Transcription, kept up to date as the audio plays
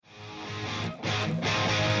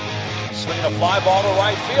swinging a fly ball to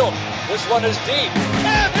right field. This one is deep.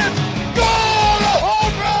 And it's gone! A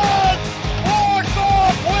home run!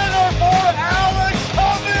 Walk-off winner for Alex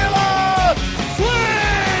Avila!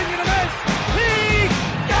 Swing and a miss! He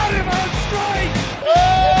got him on strike!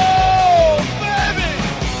 Oh,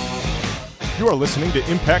 baby! You are listening to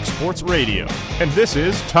Impact Sports Radio, and this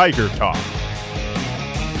is Tiger Talk.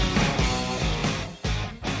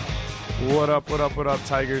 What up,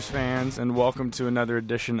 Tigers fans, and welcome to another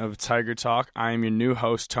edition of Tiger Talk. I am your new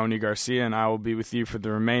host, Tony Garcia, and I will be with you for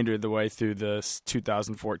the remainder of the way through this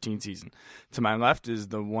 2014 season. To my left is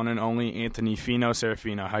the one and only Anthony Fino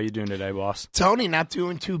Serafino. How you doing today, boss? Tony, not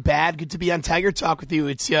doing too bad. Good to be on Tiger Talk with you.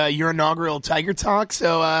 It's your inaugural Tiger Talk,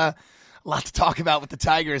 so a lot to talk about with the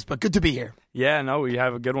Tigers, but good to be here. Yeah, no, we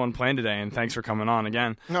have a good one planned today, and thanks for coming on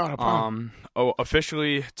again. No problem.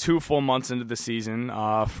 Officially 2 full months into the season.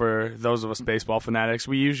 For those of us baseball fanatics,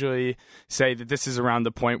 we usually say that this is around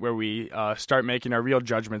the point where we start making our real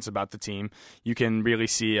judgments about the team. You can really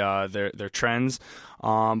see their trends.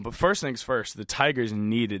 But first things first, the Tigers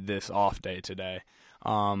needed this off day today.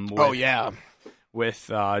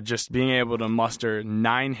 With just being able to muster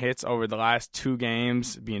 9 hits over the last 2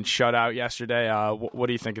 games, being shut out yesterday. What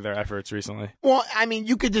do you think of their efforts recently? Well, I mean,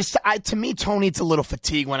 you could just to me, Tony, it's a little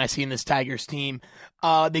fatigue when I see in this Tigers team.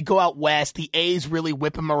 They go out west. The A's really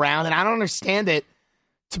whip them around, and I don't understand it,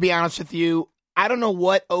 to be honest with you. I don't know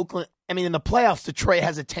what Oakland – I mean, in the playoffs, Detroit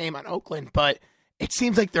has a tame on Oakland, but it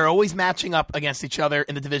seems like they're always matching up against each other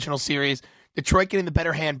in the divisional series. Detroit getting the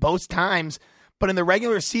better hand both times. But in the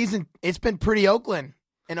regular season, it's been pretty Oakland,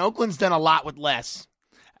 and Oakland's done a lot with less.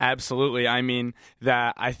 Absolutely. I mean,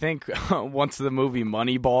 that I think once the movie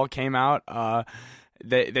Moneyball came out,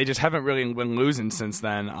 they just haven't really been losing since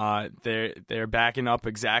then. They're backing up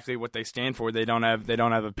exactly what they stand for. They don't have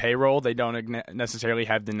a payroll. They don't necessarily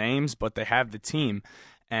have the names, but they have the team,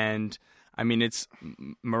 and I mean, it's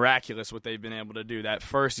miraculous what they've been able to do. That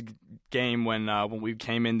first game when we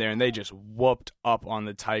came in there and they just whooped up on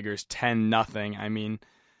the Tigers 10-0. I mean,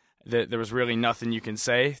 there was really nothing you can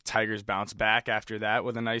say. Tigers bounced back after that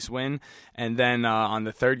with a nice win. And then on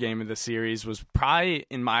the third game of the series was probably,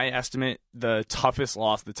 in my estimate, the toughest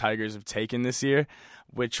loss the Tigers have taken this year,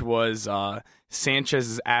 which was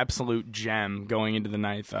Sanchez's absolute gem going into the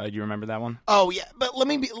ninth. Do you remember that one? Oh, yeah. But let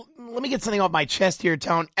me get something off my chest here,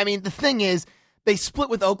 Tone. I mean, the thing is, they split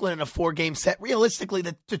with Oakland in a 4-game set. Realistically,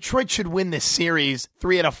 the Detroit should win this series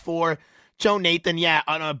 3 out of 4. Joe Nathan,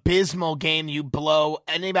 an abysmal game you blow.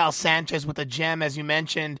 Anibal Sanchez with a gem, as you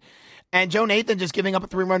mentioned. And Joe Nathan just giving up a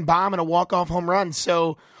 3-run bomb and a walk-off home run.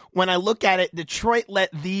 So when I look at it, Detroit let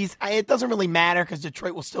these – it doesn't really matter because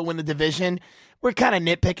Detroit will still win the division. We're kind of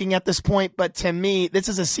nitpicking at this point, but to me, this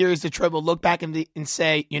is a series Detroit will look back and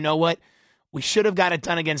say, you know what? We should have got it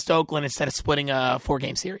done against Oakland instead of splitting a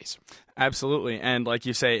 4-game series. Absolutely. And like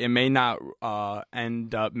you say, it may not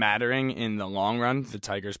end up mattering in the long run. The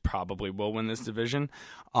Tigers probably will win this division.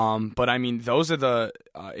 But I mean, those are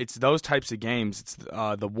it's those types of games. It's the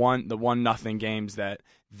 1-0 games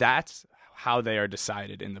that's how they are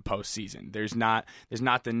decided in the postseason. There's not the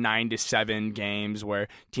 9-7 games where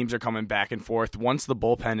teams are coming back and forth. Once the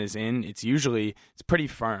bullpen is in, it's pretty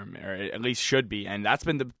firm, or at least should be. And that's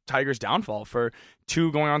been the Tigers' downfall for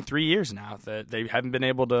 2 going on 3 years now, that they haven't been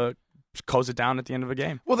able to close it down at the end of a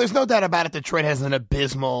game. Well, there's no doubt about it. Detroit has an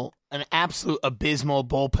absolute abysmal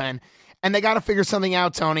bullpen, and they got to figure something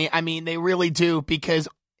out, Tony. I mean, they really do, because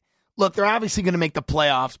look, they're obviously going to make the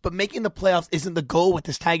playoffs, but making the playoffs isn't the goal with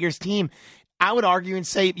this Tigers team. I would argue and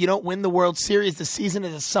say if you don't win the World Series, the season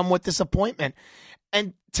is a somewhat disappointment.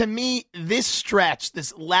 And to me, this stretch,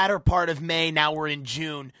 this latter part of May, now we're in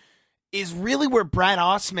June, is really where Brad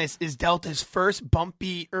Ausmus is dealt his first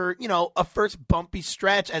bumpy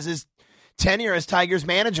stretch as his tenure as Tigers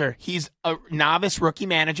manager. He's a novice rookie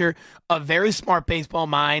manager, a very smart baseball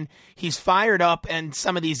mind. He's fired up in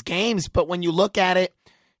some of these games, but when you look at it,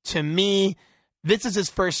 to me, this is his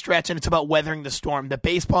first stretch, and it's about weathering the storm. The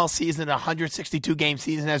baseball season, a 162-game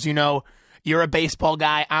season, as you know. You're a baseball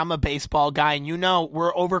guy. I'm a baseball guy. And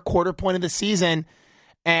we're over a quarter point of the season,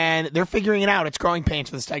 and they're figuring it out. It's growing pains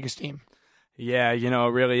for this Tigers team. Yeah, it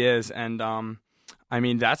really is. And, I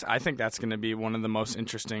mean, I think that's going to be one of the most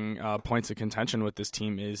interesting points of contention with this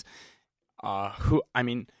team is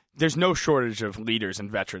there's no shortage of leaders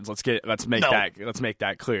and veterans. Let's make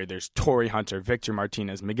that clear. There's Torrey Hunter, Victor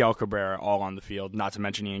Martinez, Miguel Cabrera, all on the field. Not to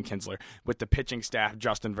mention Ian Kinsler. With the pitching staff,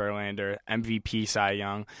 Justin Verlander, MVP Cy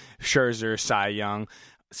Young, Scherzer Cy Young,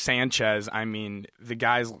 Sanchez. I mean, the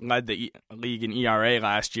guys led the league in ERA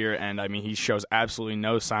last year, and I mean he shows absolutely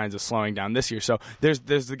no signs of slowing down this year. So there's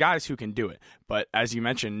the guys who can do it. But as you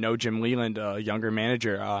mentioned, no Jim Leyland, a younger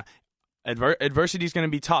manager. adversity is going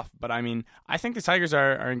to be tough. But I mean, I think the Tigers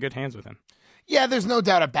are in good hands with him. Yeah, there's no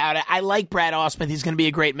doubt about it. I like Brad Ausmus. He's going to be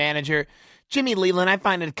a great manager. Jimmy Leland, I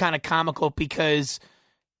find it kind of comical because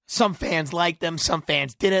some fans liked him, some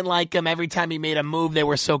fans didn't like him. Every time he made a move, they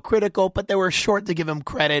were so critical, but they were short to give him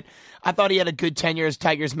credit. I thought he had a good tenure as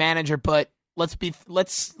Tigers manager, but let's be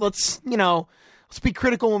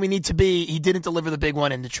critical when we need to be. He didn't deliver the big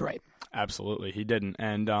one in Detroit. Absolutely, he didn't.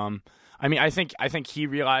 And I mean, I think he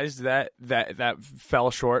realized that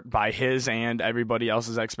fell short by his and everybody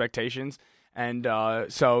else's expectations. And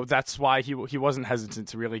so that's why he wasn't hesitant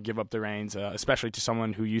to really give up the reins, especially to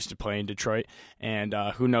someone who used to play in Detroit and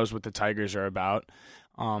who knows what the Tigers are about.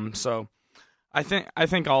 So I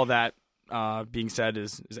think all that being said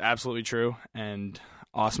is absolutely true. And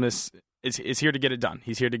Ausmus is here to get it done.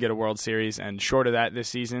 He's here to get a World Series, and short of that this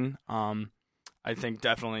season, I think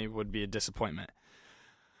definitely would be a disappointment.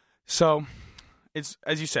 So it's,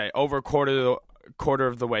 as you say, over a quarter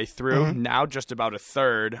of the way through. Mm-hmm. Now just about a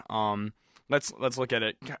third. Let's look at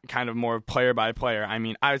it kind of more player by player. I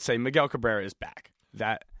mean, I would say Miguel Cabrera is back.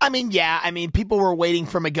 People were waiting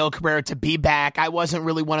for Miguel Cabrera to be back. I wasn't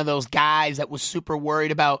really one of those guys that was super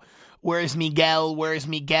worried about where's Miguel.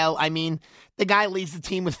 I mean, the guy leads the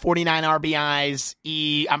team with 49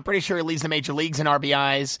 RBIs. I'm pretty sure he leads the major leagues in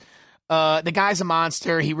RBIs. The guy's a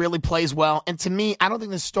monster. He really plays well. And to me, I don't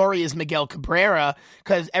think the story is Miguel Cabrera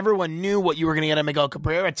because everyone knew what you were going to get a Miguel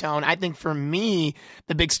Cabrera tone. I think for me,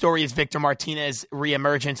 the big story is Victor Martinez's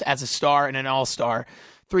reemergence as a star and an all-star.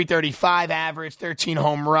 335 average, 13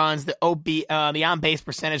 home runs. The on-base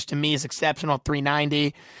percentage to me is exceptional,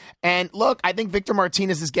 390. And look, I think Victor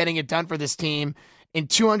Martinez is getting it done for this team. In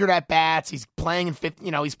 200 at-bats, he's playing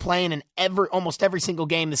he's playing in almost every single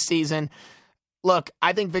game this season. Look,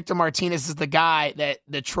 I think Victor Martinez is the guy that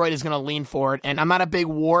Detroit is going to lean forward. And I'm not a big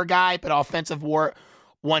WAR guy, but offensive WAR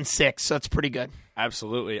 1.6, so it's pretty good.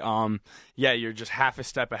 Absolutely. Yeah, you're just half a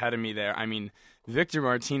step ahead of me there. I mean, Victor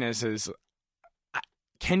Martinez is.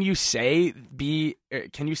 Can you say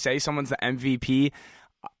someone's the MVP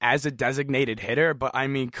as a designated hitter? But I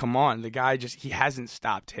mean, come on, the guy he hasn't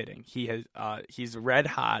stopped hitting. He's red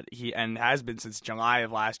hot. And has been since July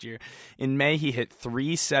of last year. In May, he hit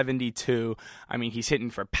 372. I mean, he's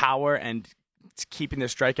hitting for power and keeping the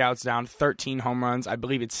strikeouts down. 13 home runs. I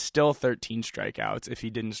believe it's still 13 strikeouts if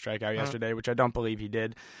he didn't strike out yesterday, which I don't believe he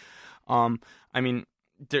did. I mean,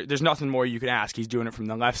 there's nothing more you can ask. He's doing it from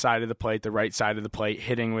the left side of the plate, the right side of the plate,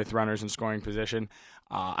 hitting with runners in scoring position.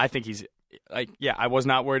 I think he's I was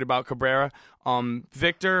not worried about Cabrera.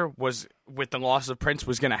 Victor was, with the loss of Prince,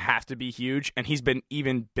 was going to have to be huge, and he's been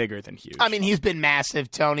even bigger than huge. I mean, he's been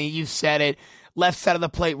massive, Tony. You said it. Left side of the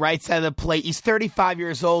plate, right side of the plate. He's 35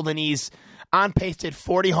 years old, and he's on pace to hit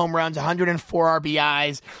 40 home runs, 104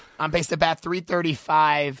 RBIs, on pace to bat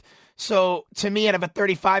 335. So, to me, out of a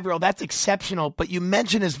 35-year-old, that's exceptional. But you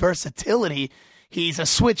mentioned his versatility. He's a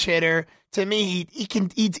switch hitter. To me,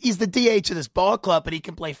 he's the DH of this ball club, but he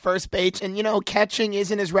can play first base. And, catching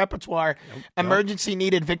isn't his repertoire. Emergency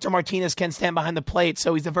needed. Victor Martinez can stand behind the plate,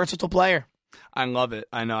 so he's a versatile player. I love it.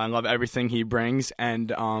 I know. I love everything he brings. And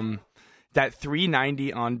that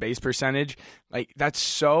 390 on-base percentage, that's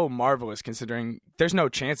so marvelous considering there's no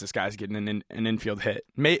chance this guy's getting an infield hit.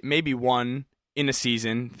 Maybe one in a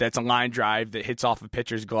season that's a line drive that hits off a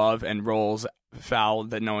pitcher's glove and rolls foul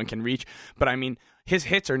that no one can reach. But I mean, his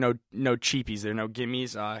hits are no cheapies. They're no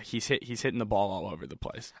gimmies. He's hitting the ball all over the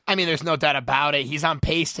place. I mean, there's no doubt about it. He's on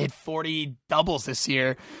pace to hit 40 doubles this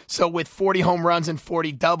year. So with 40 home runs and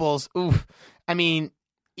 40 doubles, I mean,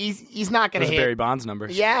 he's not going to hit Barry Bonds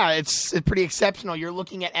numbers. Yeah, it's pretty exceptional. You're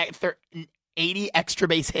looking at 80 extra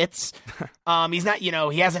base hits. He's not,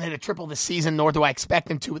 he hasn't hit a triple this season, nor do I expect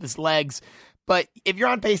him to with his legs. But if you're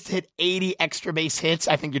on pace to hit 80 extra base hits,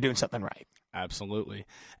 I think you're doing something right. Absolutely.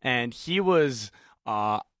 And he was,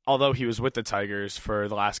 although he was with the Tigers for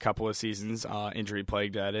the last couple of seasons, injury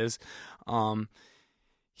plagued that is,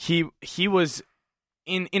 he was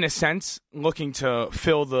in a sense looking to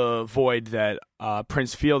fill the void that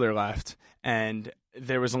Prince Fielder left, and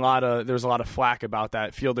there was a lot of flack about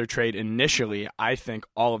that Fielder trade initially. I think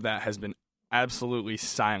all of that has been absolutely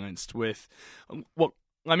silenced with. Well,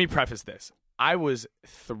 let me preface this. I was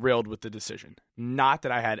thrilled with the decision. Not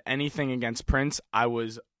that I had anything against Prince. I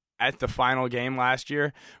was at the final game last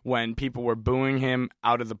year when people were booing him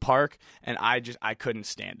out of the park, and I couldn't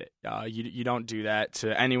stand it. You don't do that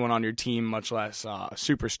to anyone on your team, much less a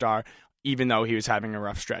superstar, even though he was having a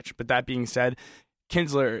rough stretch. But that being said,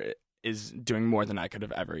 Kinsler is doing more than I could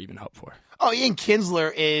have ever even hoped for. Oh, Ian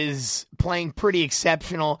Kinsler is playing pretty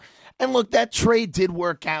exceptional. And look, that trade did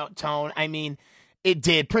work out, Tone. I mean, it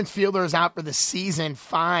did. Prince Fielder is out for the season,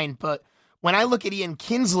 fine, but When I look at Ian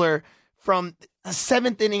Kinsler from the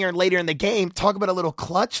 7th inning or later in the game, talk about a little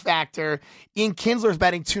clutch factor. Ian Kinsler is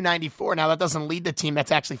batting .294. Now, that doesn't lead the team.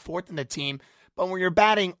 That's actually 4th in the team. But when you're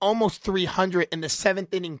batting almost 300 in the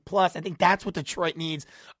 7th inning plus, I think that's what Detroit needs,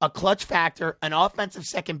 a clutch factor, an offensive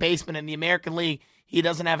second baseman in the American League. He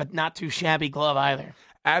doesn't have a not-too-shabby glove either.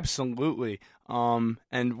 Absolutely. And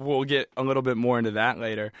we'll get a little bit more into that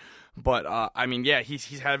later. But,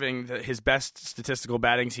 he's having his best statistical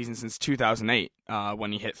batting season since 2008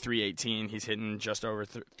 when he hit .318. He's hitting just over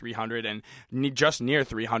 300 and just near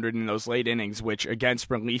 300 in those late innings, which against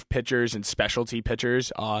relief pitchers and specialty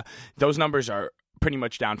pitchers, those numbers are pretty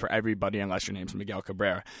much down for everybody unless your name's Miguel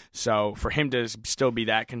Cabrera. So for him to still be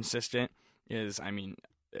that consistent it's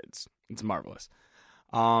marvelous.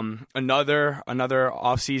 Another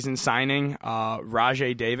offseason signing,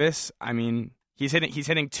 Rajai Davis. He's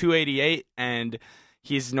hitting 288, and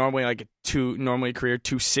he's normally like a career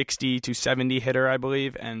 260, 270 hitter, I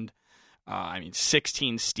believe, and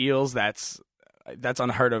 16 steals. That's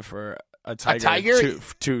unheard of for a Tiger?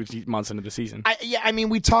 Two months into the season.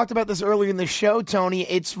 We talked about this earlier in the show, Tony.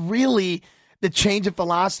 It's really the change of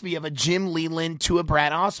philosophy of a Jim Leland to a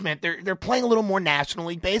Brad Ausmus. They're playing a little more National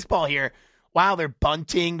League baseball here. Wow, they're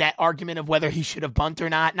bunting, that argument of whether he should have bunted or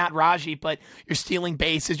not. Not Raji, but you're stealing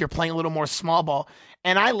bases. You're playing a little more small ball.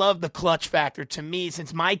 And I love the clutch factor. To me,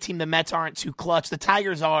 since my team, the Mets, aren't too clutch, the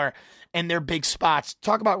Tigers are, and they're big spots.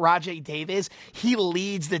 Talk about Rajai Davis. He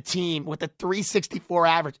leads the team with a .364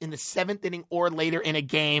 average in the 7th inning or later in a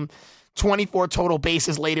game. 24 total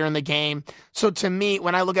bases later in the game. So to me,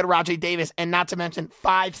 when I look at Rajai Davis, and not to mention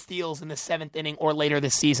 5 steals in the 7th inning or later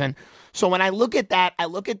this season. So when I look at that, I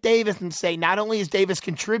look at Davis and say, not only is Davis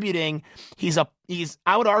contributing,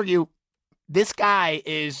 I would argue this guy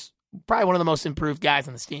is probably one of the most improved guys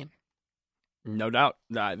on this team. No doubt.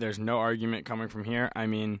 There's no argument coming from here.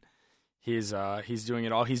 He's doing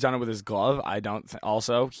it all. He's done it with his glove.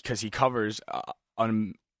 Because he covers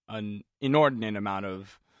an inordinate amount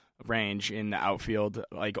of range in the outfield,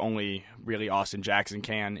 like only really Austin Jackson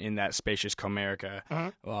can in that spacious Comerica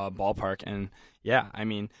ballpark. And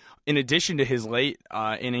in addition to his late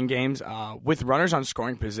inning games, with runners on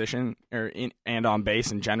scoring position and on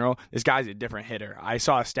base in general, this guy's a different hitter. I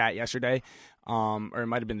saw a stat yesterday, or it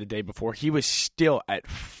might have been the day before. He was still at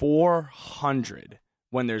 400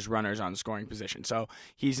 when there's runners on scoring position. So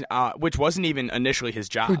he's which wasn't even initially his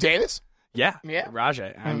job. Who, Davis? Yeah,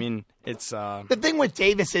 Rajai. It's the thing with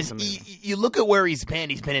Davis is you look at where he's been.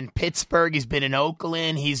 He's been in Pittsburgh. He's been in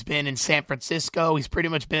Oakland. He's been in San Francisco. He's pretty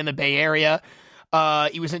much been in the Bay Area.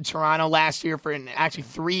 He was in Toronto last year for actually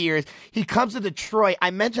 3 years. He comes to Detroit.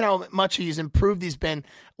 I mentioned how much he's improved. He's been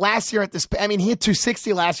last year at this. He hit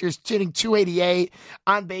 260 last year. He's hitting 288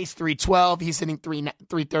 on base, 312. He's hitting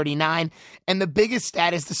 339. And the biggest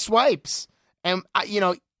stat is the swipes. And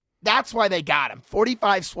that's why they got him.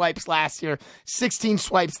 45 swipes last year, 16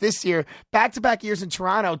 swipes this year. Back-to-back years in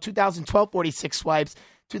Toronto, 2012, 46 swipes,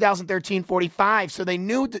 2013, 45. So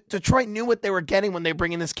Detroit knew what they were getting when they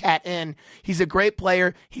bringing this cat in. He's a great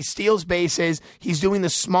player. He steals bases. He's doing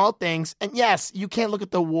the small things. And yes, you can't look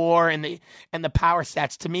at the WAR and the power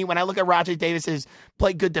stats. To me, when I look at Rajai Davis's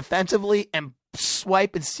play good defensively and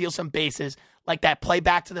swipe and steal some bases, like that play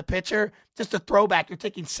back to the pitcher, just a throwback. You're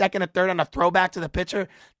taking second or third on a throwback to the pitcher.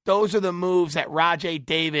 Those are the moves that Rajai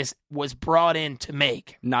Davis was brought in to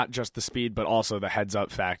make. Not just the speed, but also the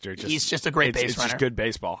heads-up factor. He's just a great base runner. It's just good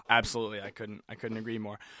baseball. Absolutely, I couldn't agree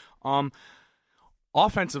more.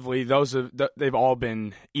 Offensively, they've all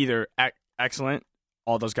been either excellent,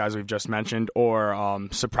 all those guys we've just mentioned, or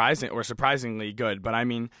surprisingly good. But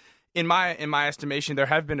in my estimation, there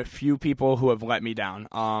have been a few people who have let me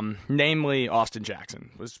down. Namely, Austin Jackson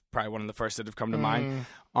was probably one of the first that have come to mind.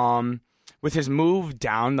 With his move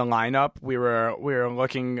down the lineup, we were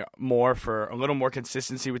looking more for a little more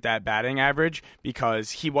consistency with that batting average, because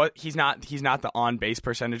he's not the on base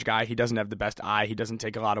percentage guy. He doesn't have the best eye. He doesn't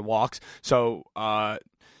take a lot of walks. So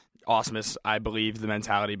Ausmus, I believe the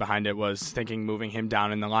mentality behind it was thinking moving him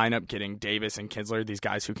down in the lineup, getting Davis and Kinsler, these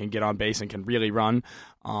guys who can get on base and can really run.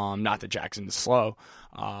 Not that Jackson is slow,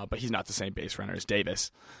 but he's not the same base runner as Davis.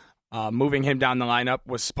 Moving him down the lineup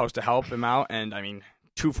was supposed to help him out, and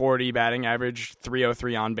 240 batting average,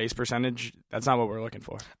 303 on base percentage. That's not what we're looking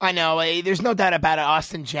for. I know. There's no doubt about it.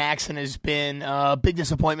 Austin Jackson has been a big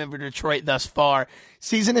disappointment for Detroit thus far.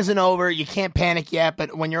 Season isn't over. You can't panic yet,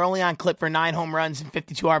 but when you're only on clip for 9 home runs and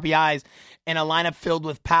 52 RBIs and a lineup filled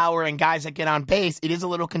with power and guys that get on base, it is a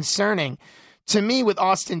little concerning. To me, with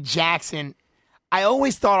Austin Jackson, I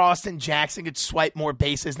always thought Austin Jackson could swipe more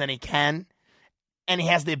bases than he can, and he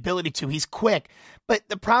has the ability to. He's quick. But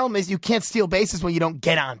the problem is you can't steal bases when you don't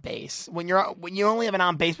get on base. When you only have an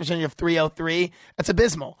on base percentage of 303, that's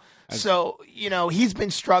abysmal. So, he's been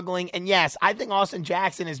struggling. And yes, I think Austin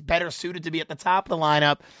Jackson is better suited to be at the top of the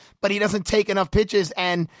lineup, but he doesn't take enough pitches.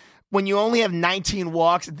 And when you only have 19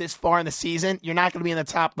 walks this far in the season, you're not going to be in the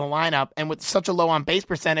top of the lineup. And with such a low on base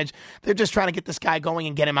percentage, they're just trying to get this guy going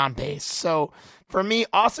and get him on base. So for me,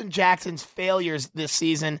 Austin Jackson's failures this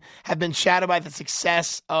season have been shadowed by the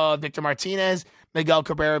success of Victor Martinez, Miguel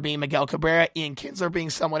Cabrera being Miguel Cabrera, Ian Kinsler being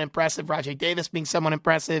somewhat impressive, Rajai Davis being somewhat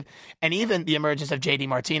impressive, and even the emergence of J.D.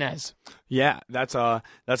 Martinez. Yeah, that's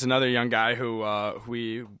another young guy who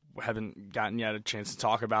we haven't gotten yet a chance to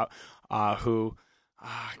talk about. Who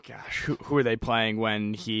are they playing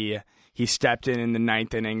when he stepped in the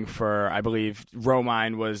ninth inning for, I believe,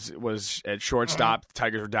 Romine was at shortstop. The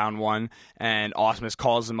Tigers were down 1, and Ausmus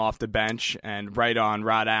calls him off the bench, and right on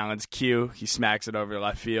Rod Allen's cue, he smacks it over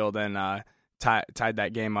left field and tied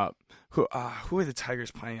that game up. Who are the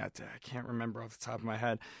Tigers playing out there? I can't remember off the top of my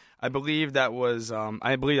head. I believe that was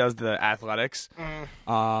the Athletics.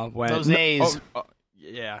 Those A's.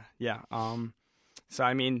 Yeah. So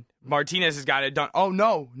I mean, Martinez has got it done. Oh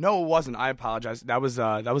no, it wasn't. I apologize. That was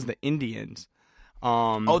the Indians.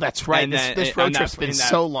 That's right. This road trip's been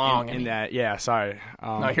so long. Sorry.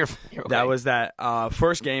 No, you're okay. That was that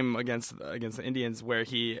first game against the Indians where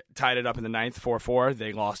he tied it up in the ninth, 4-4.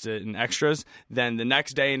 They lost it in extras. Then the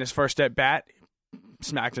next day in his first at bat,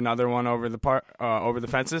 smacked another one over the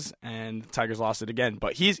fences, and the Tigers lost it again.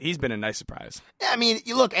 But he's been a nice surprise. Yeah, I mean,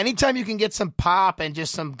 look, anytime you can get some pop and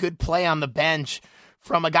just some good play on the bench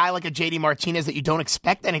from a guy like a J.D. Martinez that you don't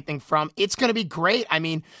expect anything from, it's going to be great. I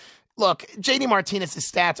mean, look, J.D.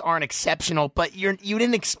 Martinez's stats aren't exceptional, but you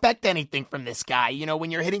didn't expect anything from this guy. When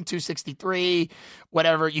you're hitting 263,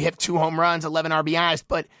 whatever, you hit 2 home runs, 11 RBIs,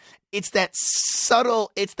 but it's that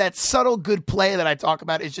subtle good play that I talk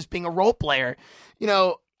about, is just being a role player.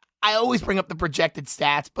 I always bring up the projected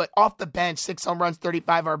stats, but off the bench, 6 home runs,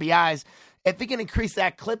 35 RBIs. If he can increase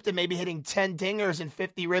that clip to maybe hitting 10 dingers and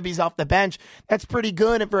 50 ribbies off the bench, that's pretty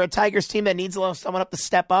good. And for a Tigers team that needs someone up to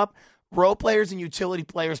step up, role players and utility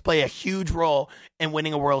players play a huge role in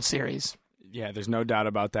winning a World Series. Yeah, there's no doubt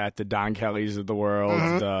about that. The Don Kellys of the world,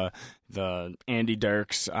 the Andy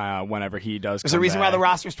Dirks, whenever he does. There's a reason why the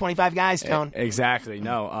roster's 25 guys, Tone. Exactly.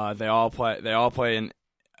 No, they all play in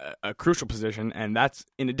a crucial position, and that's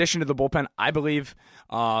in addition to the bullpen. I believe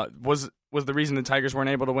was the reason the Tigers weren't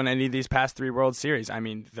able to win any of these past 3 World Series. I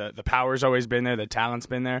mean, the power's always been there, the talent's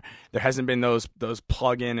been there. There hasn't been those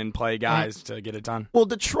plug in and play guys to get it done. Well,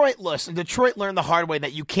 Detroit learned the hard way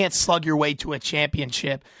that you can't slug your way to a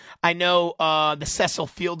championship. I know the Cecil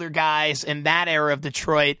Fielder guys in that era of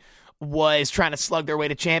Detroit was trying to slug their way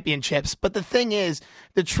to championships. But the thing is,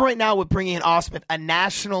 Detroit now with bringing in Ausmus, a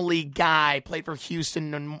National League guy, played for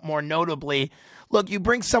Houston more notably. Look, you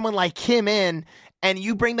bring someone like him in, and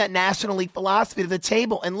you bring that National League philosophy to the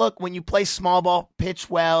table. And look, when you play small ball,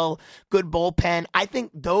 pitch well, good bullpen, I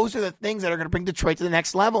think those are the things that are going to bring Detroit to the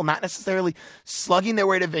next level, not necessarily slugging their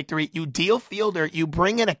way to victory. You deal Fielder, you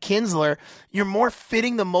bring in a Kinsler, you're more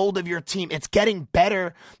fitting the mold of your team. It's getting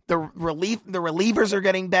better. The relievers are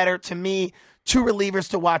getting better. To me, 2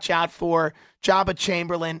 relievers to watch out for, Jabba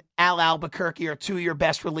Chamberlain, Al Albuquerque are 2 of your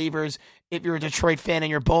best relievers if you're a Detroit fan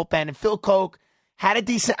in your bullpen. And Phil Koch had a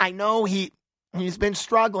decent, I know he's been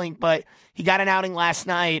struggling, but he got an outing last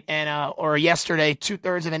night or yesterday,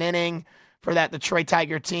 2/3 of an inning for that Detroit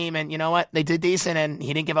Tiger team. And you know what? They did decent, and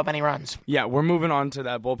he didn't give up any runs. Yeah, we're moving on to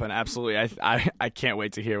that bullpen. Absolutely. I can't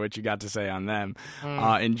wait to hear what you got to say on them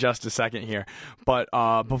in just a second here. But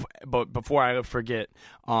before I forget,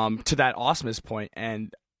 to that Ausmus point,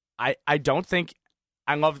 and I don't think –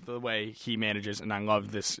 I love the way he manages, and I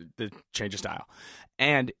love the change of style.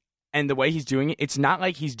 And the way he's doing it, it's not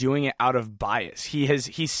like he's doing it out of bias.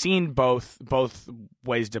 He's seen both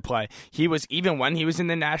ways to play. Even when he was in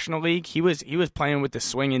the National League, he was playing with the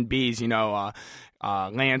swinging bees.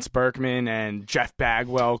 Lance Berkman and Jeff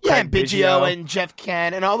Bagwell, Craig Biggio and Jeff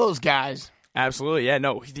Kent and all those guys. Absolutely, yeah.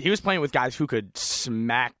 No, he was playing with guys who could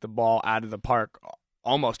smack the ball out of the park.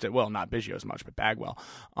 Almost at will, not Biggio as much, but Bagwell.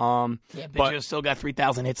 Biggio still got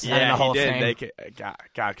 3,000 hits in the Hall of Fame.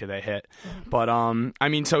 God, could they hit? But I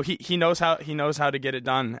mean, so he knows how to get it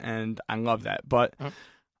done, and I love that. But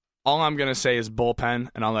all I'm gonna say is bullpen,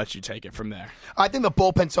 and I'll let you take it from there. I think the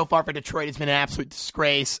bullpen so far for Detroit has been an absolute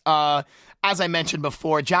disgrace. As I mentioned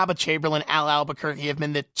before, Jabba Chamberlain, Al Albuquerque have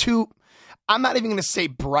been the 2. I'm not even going to say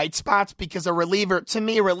bright spots because a reliever,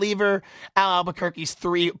 Al Albuquerque's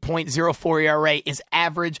 3.04 ERA is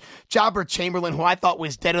average. Jobber Chamberlain, who I thought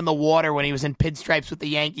was dead in the water when he was in pinstripes with the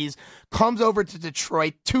Yankees, comes over to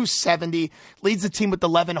Detroit, 270, leads the team with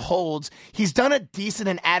 11 holds. He's done a decent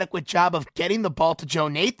and adequate job of getting the ball to Joe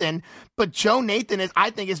Nathan, but Joe Nathan, I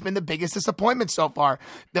think, has been the biggest disappointment so far.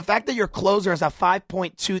 The fact that your closer has a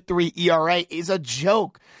 5.23 ERA is a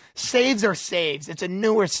joke. Saves are saves. It's a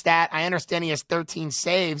newer stat. I understand he has 13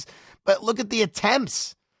 saves, but look at the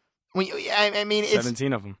attempts. I mean, it's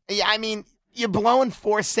 17 of them. Yeah, I mean, you're blowing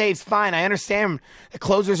 4 saves. Fine, I understand the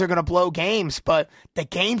closers are going to blow games, but the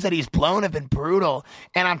games that he's blown have been brutal.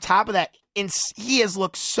 And on top of that, he has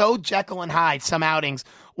looked so Jekyll and Hyde some outings.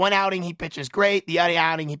 One outing he pitches great. The other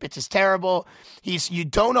outing he pitches terrible. You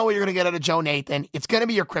don't know what you're going to get out of Joe Nathan. It's going to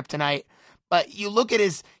be your kryptonite. But you look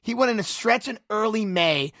at he went in a stretch in early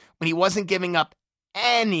May when he wasn't giving up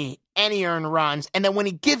any earned runs. And then when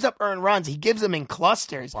he gives up earned runs, he gives them in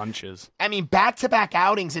clusters. Bunches. I mean, back-to-back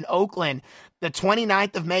outings in Oakland, the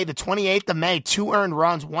 29th of May, the 28th of May, 2 earned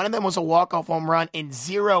runs. One of them was a walk-off home run in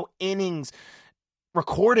 0 innings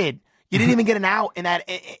recorded. You didn't even get an out in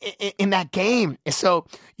that game. So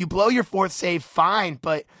you blow your 4th save, fine,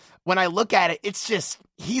 but when I look at it, it's just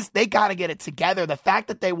they got to get it together. The fact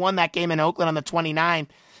that they won that game in Oakland on the 29th,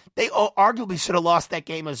 they arguably should have lost that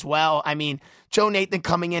game as well. I mean, Joe Nathan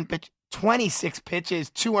coming in, 26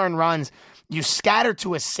 pitches, 2 earned runs. You scatter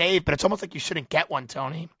to a save, but it's almost like you shouldn't get one,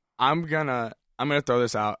 Tony. I'm gonna throw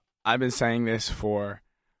this out. I've been saying this for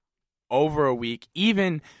over a week,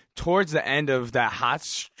 even towards the end of that hot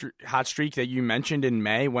streak that you mentioned in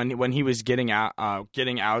May, when he was getting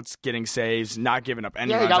outs, getting saves, not giving up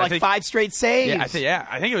any runs. He got 5 straight saves. I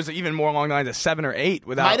think it was even more along the lines of 7 or 8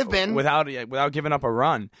 without giving up a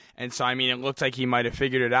run. And so, I mean, it looked like he might have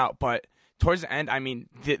figured it out, but towards the end, I mean,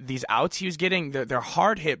 these outs he was getting, they're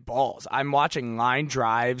hard hit balls. I'm watching line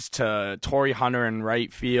drives to Torrey Hunter in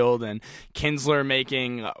right field and Kinsler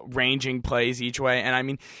making ranging plays each way, and I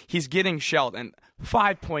mean, he's getting shelled. And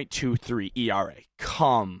 5.23 ERA.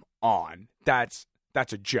 Come on. That's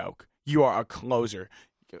a joke. You are a closer.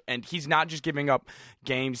 And he's not just giving up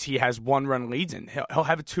games he has 1-run leads in. He'll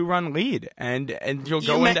have a 2-run lead, and you'll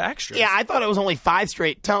go into extras. Yeah, I thought it was only 5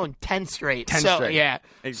 straight. Tone, 10 straight. 10 straight. Yeah.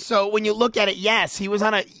 So when you look at it, yes, he was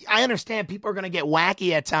on I understand people are going to get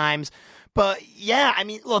wacky at times, but yeah, I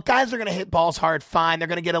mean, look, guys are going to hit balls hard, fine. They're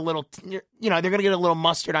going to get a little, they're going to get a little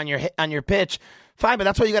mustard on your pitch. Fine, but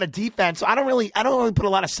that's why you got a defense. So I don't really put a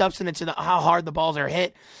lot of substance into how hard the balls are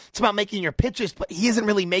hit. It's about making your pitches, but he isn't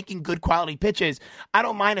really making good quality pitches. I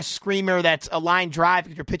don't mind a screamer that's a line drive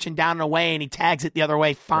because you're pitching down and away and he tags it the other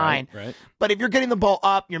way, fine. Right. But if you're getting the ball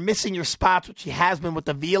up, you're missing your spots, which he has been with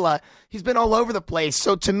Avila. He's been all over the place.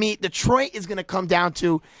 So to me, Detroit is going to come down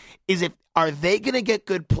to are they going to get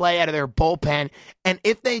good play out of their bullpen? And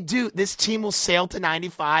if they do, this team will sail to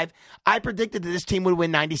 95. I predicted that this team would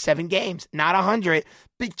win 97 games, not 100,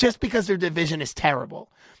 just because their division is terrible.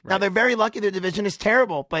 Right. Now, they're very lucky their division is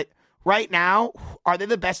terrible, but right now, are they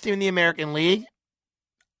the best team in the American League?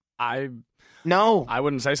 No. I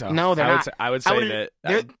wouldn't say so. No, they're not. I would say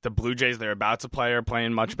that the Blue Jays they're about to play are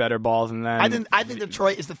playing much better ball than them. I think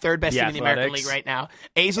Detroit is the 3rd best team in the American League right now.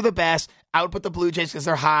 A's are the best. I would put the Blue Jays because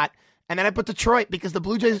they're hot. And then I put Detroit because the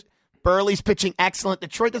Blue Jays, Burley's pitching excellent.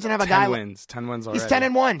 Detroit doesn't have a guy. 10 wins already. He's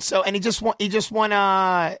 10-1. So, and he just won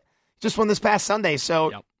this past Sunday.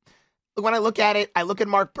 So, when I look at it, I look at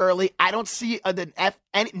Mark Burley. I don't see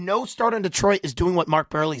no starter in Detroit is doing what Mark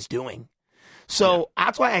Burley's doing. So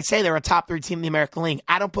that's why I say they're a top 3 team in the American League.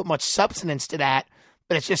 I don't put much substance to that,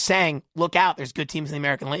 but it's just saying, look out, there's good teams in the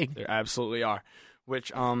American League. There absolutely are.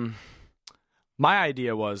 Which my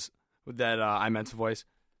idea was that I meant to voice.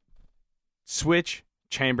 Switch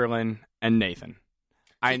Chamberlain and Nathan.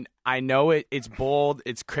 I know it's bold,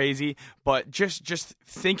 it's crazy, but just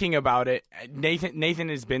thinking about it, Nathan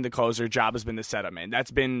has been the closer, Job has been the setup man.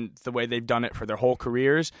 That's been the way they've done it for their whole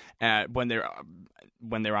careers. When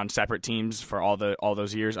they're on separate teams for all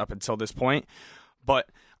those years up until this point. But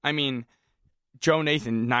I mean, Joe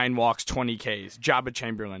Nathan, 9 walks, 20 Ks. Jabba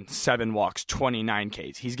Chamberlain, 7 walks, 29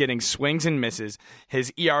 Ks. He's getting swings and misses.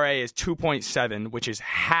 His ERA is 2.7, which is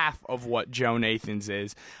half of what Joe Nathan's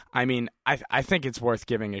is. I mean, I think it's worth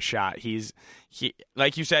giving a shot. He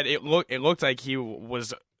like you said, it looked like he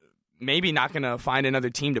was maybe not going to find another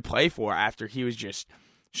team to play for after he was just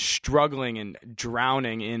struggling and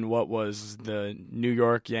drowning in what was the New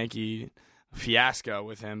York Yankee fiasco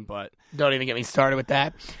with him, but don't even get me started with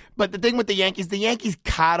that. But the thing with the Yankees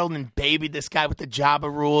coddled and babied this guy with the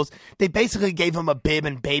Jabba rules. They basically gave him a bib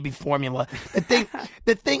and baby formula.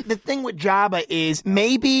 The thing with Jabba is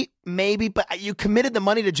maybe, but you committed the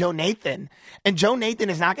money to Joe Nathan, and Joe Nathan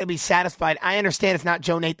is not going to be satisfied. I understand it's not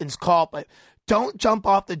Joe Nathan's call, but don't jump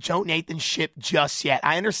off the Joe Nathan ship just yet.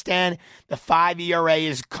 I understand the 5 ERA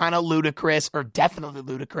is kind of ludicrous, or definitely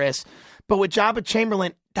ludicrous, but with Jabba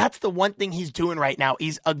Chamberlain, that's the one thing he's doing right now.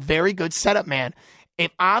 He's a very good setup man.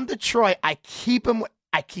 If I'm Detroit, I keep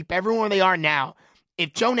everyone where they are now.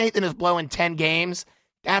 If Joe Nathan is blowing 10 games,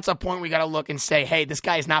 that's a point we got to look and say, hey, this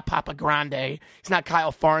guy is not Papa Grande. He's not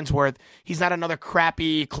Kyle Farnsworth. He's not another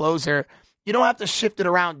crappy closer. You don't have to shift it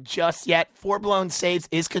around just yet. 4 blown saves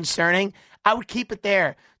is concerning. I would keep it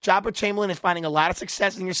there. Jabba Chamberlain is finding a lot of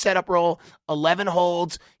success in your setup role. 11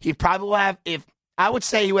 holds. He probably will have, I would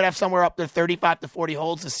say he would have somewhere up to 35 to 40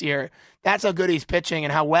 holds this year. That's how good he's pitching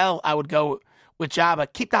and how well I would go with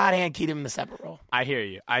Jabba. Keep the hot hand, keep him in the separate role. I hear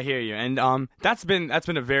you. And that's been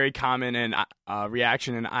a very common and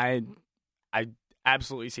reaction, and I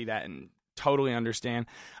absolutely see that and totally understand.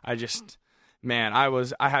 I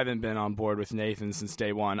haven't been on board with Nathan since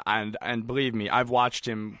day one, and believe me, I've watched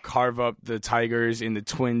him carve up the Tigers in the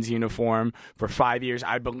Twins uniform for 5 years.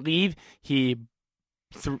 I believe he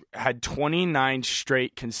had 29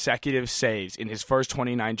 straight consecutive saves in his first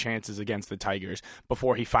 29 chances against the Tigers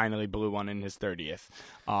before he finally blew one in his 30th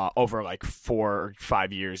over like 4 or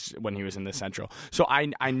 5 years when he was in the Central. So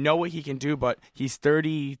I know what he can do, but he's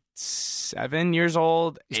 37 years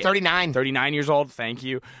old. He's 39. 39 years old, thank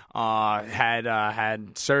you.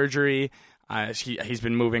 Had surgery. He's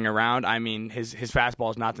been moving around. I mean, his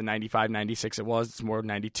fastball is not the 95, 96 it was. It's more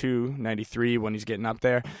 92, 93 when he's getting up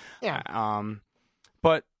there. Yeah.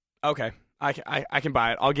 But okay, I can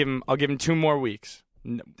buy it. I'll give him 2 more weeks.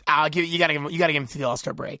 You gotta give him to the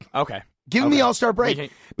All-Star break. Okay. Give him the All-Star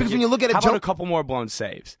break. Because when you look at it, how about a couple more blown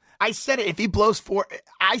saves? I said it. If he blows 4,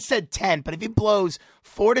 I said 10, but if he blows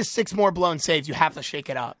 4 to 6 more blown saves, you have to shake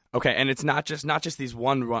it up. Okay, and it's not just these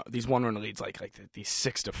one run leads like these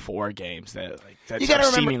 6-4 games that you got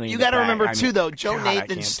to remember. You got to remember too, though. Joe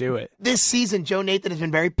Nathan can't do it this season. Joe Nathan has been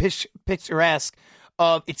very picturesque.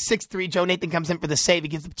 It's 6-3. Joe Nathan comes in for the save. He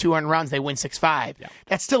gives up 2 earned runs. They win 6-5. Yeah.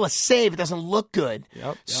 That's still a save. It doesn't look good.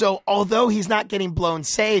 Yep. So although he's not getting blown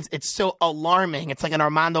saves, it's still alarming. It's like an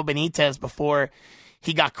Armando Benitez before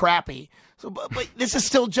he got crappy. So, but this is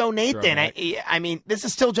still Joe Nathan. I mean, this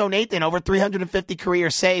is still Joe Nathan. Over 350 career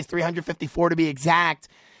saves, 354 to be exact.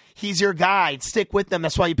 He's your guy. Stick with them.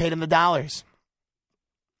 That's why you paid him the dollars.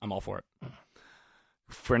 I'm all for it.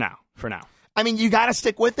 For now. I mean, you got to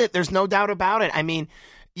stick with it. There's no doubt about it. I mean,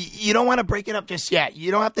 you don't want to break it up just yet.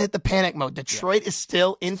 You don't have to hit the panic mode. Detroit is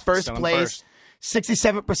still in first place.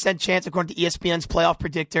 67% chance, according to ESPN's playoff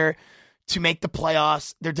predictor, to make the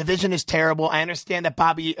playoffs. Their division is terrible. I understand that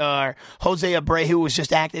Jose Abreu was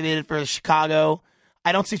just activated for Chicago.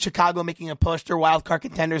 I don't see Chicago making a push. Their wild card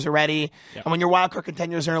contenders already. Yeah. And when your wild card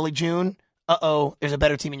contenders in early June, there's a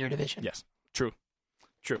better team in your division. Yes, true.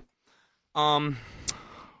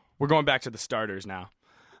 We're going back to the starters now.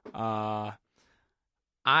 I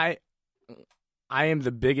am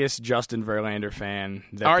the biggest Justin Verlander fan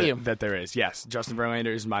that there is. Yes, Justin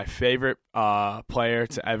Verlander is my favorite player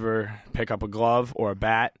to ever pick up a glove or a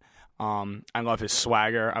bat. I love his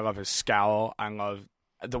swagger. I love his scowl. I love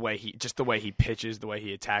the way he pitches, the way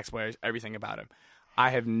he attacks players, everything about him.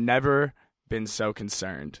 I have never been so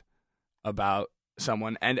concerned about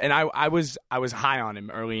someone, and I was high on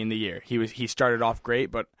him early in the year. He started off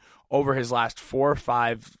great, but over his last 4 or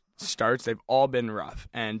 5 starts, they've all been rough.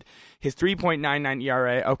 And his 3.99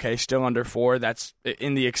 ERA, okay, still under 4. That's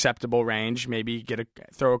in the acceptable range. Maybe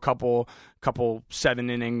throw a couple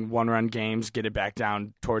 7-inning 1-run games, get it back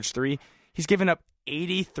down towards 3. He's given up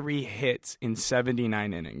 83 hits in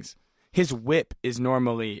 79 innings. His WHIP is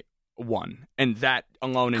normally 1, and that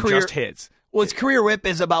alone in just hits. Well, his career WHIP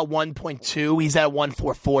is about 1.2. He's at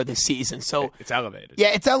 1.44 this season. So it's elevated. Yeah,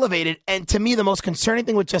 it's elevated. And to me, the most concerning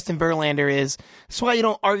thing with Justin Verlander is that's why you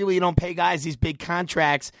don't pay guys these big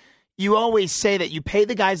contracts. You always say that you pay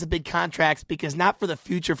the guys the big contracts because not for the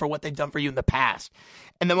future, for what they've done for you in the past.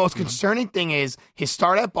 And the most concerning thing is his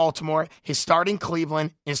start at Baltimore, his start in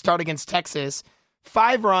Cleveland, his start against Texas,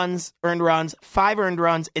 5 earned runs, 5 earned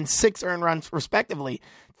runs, and 6 earned runs respectively.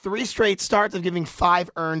 3 straight starts of giving 5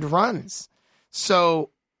 earned runs.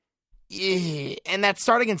 So, and that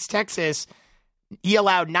start against Texas, he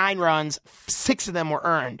allowed 9 runs, 6 of them were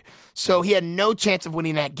earned. So he had no chance of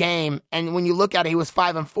winning that game. And when you look at it, he was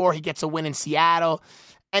 5-4. He gets a win in Seattle.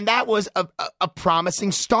 And that was a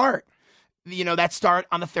promising start. that start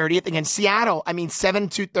on the 30th against Seattle. I mean, 7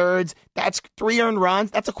 2/3. That's 3 earned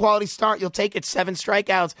runs. That's a quality start. You'll take it. 7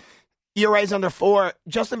 strikeouts. ERA's under 4.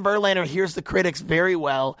 Justin Verlander hears the critics very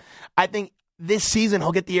well. I think this season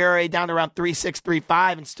he'll get the ERA down to around 3.6,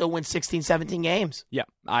 3.5 and still win 16, 17 games. Yeah,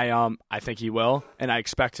 I think he will, and I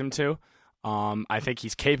expect him to. I think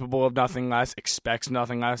he's capable of nothing less, expects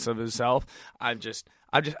nothing less of himself. I've just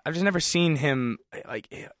never seen him,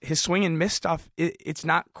 like, his swing and miss stuff. It's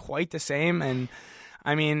not quite the same, and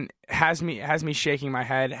I mean, has me shaking my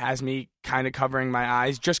head, has me kind of covering my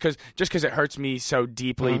eyes, just because it hurts me so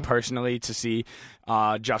deeply personally to see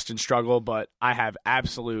Justin struggle. But I have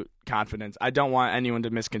absolute confidence. I don't want anyone to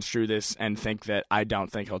misconstrue this and think that I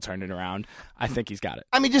don't think he'll turn it around. I think he's got it.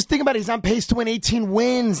 I mean, just think about it. He's on pace to win 18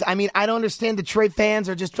 wins. I mean, I don't understand Detroit fans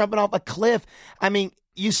are just jumping off a cliff. I mean,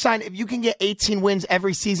 if you can get 18 wins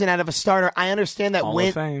every season out of a starter, I understand that Hall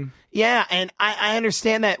of Fame. Yeah, and I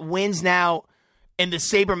understand that wins now in the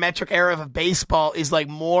sabermetric era of baseball is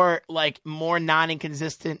more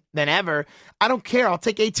non-inconsistent than ever. I don't care. I'll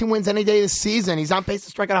take 18 wins any day this season. He's on pace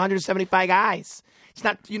to strike out 175 guys. It's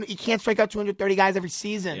not, you can't strike out 230 guys every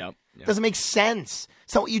season. Yep. Doesn't make sense.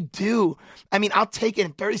 It's not what you do. I mean, I'll take it.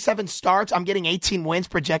 In 37 starts, I'm getting 18 wins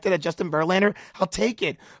projected at Justin Verlander. I'll take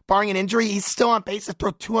it. Barring an injury, he's still on pace to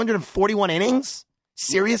throw 241 innings.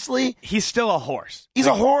 Seriously? He's still a horse. He's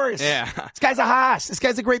a horse. Yeah. This guy's a hoss. This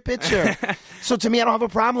guy's a great pitcher. So to me, I don't have a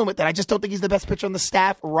problem with that. I just don't think he's the best pitcher on the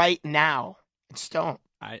staff right now. I just don't.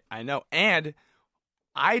 I know. And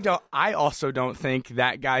I also don't think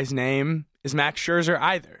that guy's name is Max Scherzer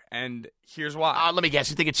either. And here's why. Let me guess.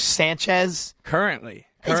 You think it's Sanchez? Currently.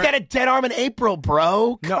 He's got a dead arm in April,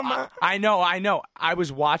 bro. Come on. I know. I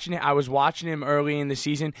was watching him early in the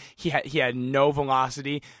season. He had no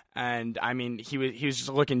velocity, and I mean he was just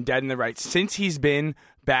looking dead in the right. Since he's been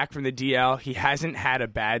back from the DL, he hasn't had a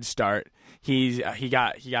bad start. He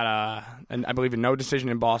got I believe a no decision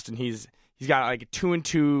in Boston. He's got like a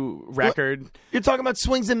 2-2 record. You're talking about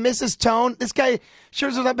swings and misses, Tone. This guy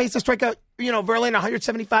Scherzer's on base to strike out, Verlander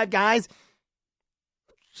 175 guys.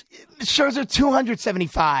 Scherzer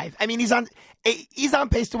 275. I mean, he's on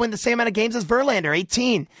pace to win the same amount of games as Verlander,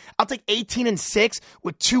 18. I'll take 18-6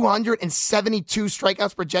 with 272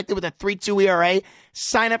 strikeouts projected with a 3.2 ERA.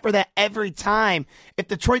 Sign up for that every time. If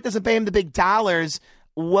Detroit doesn't pay him the big dollars,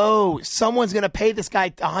 whoa, someone's going to pay this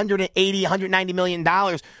guy $180, $190 million.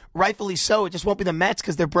 Rightfully so. It just won't be the Mets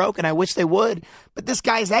because they're broke, and I wish they would. But this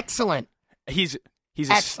guy's excellent. He's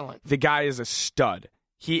excellent. The guy is a stud.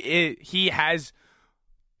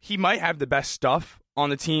 He might have the best stuff on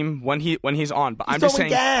the team when he's on, but I'm just saying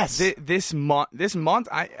this month.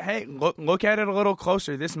 Look at it a little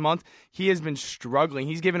closer. This month he has been struggling.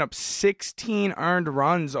 He's given up 16 earned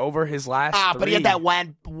runs over his last 3. But he had that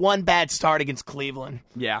one bad start against Cleveland.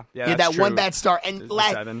 Yeah, he had that true. one bad start,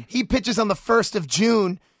 and he pitches on the 1st of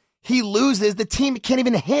June. He loses. The team can't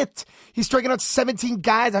even hit. He's striking out 17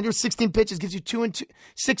 guys, 116 pitches, gives you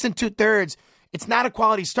 6 2/3. It's not a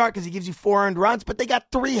quality start because he gives you 4 earned runs, but they got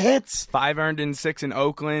 3 hits. 5 earned and 6 in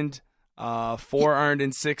Oakland, 4 earned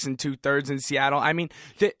and 6 2/3 in Seattle. I mean,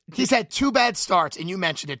 he's had 2 bad starts, and you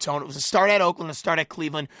mentioned it, Tone. It was a start at Oakland, a start at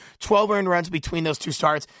Cleveland. 12 earned runs between those 2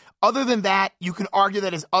 starts. Other than that, you can argue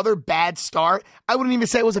that his other bad start, I wouldn't even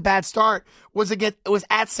say it was a bad start, was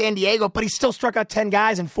at San Diego, but he still struck out 10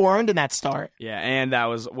 guys and 4 earned in that start. Yeah, and that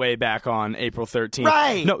was way back on April 13th.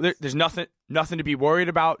 Right. No, there's nothing to be worried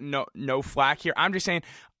about. No flack here. I'm just saying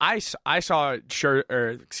I saw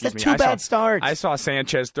bad starts. I saw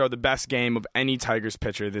Sanchez throw the best game of any Tigers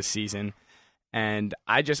pitcher this season. And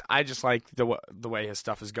I just like the way his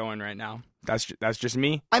stuff is going right now. That's just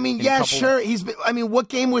me. I mean, yeah, sure. What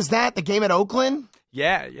game was that? The game at Oakland?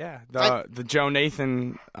 Yeah. The Joe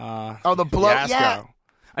Nathan. The blow. Fiasco. Yeah.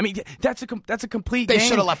 I mean, that's a complete They game.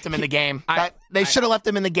 should have left him in the game. They should have left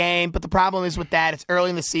him in the game, but the problem is with that, it's early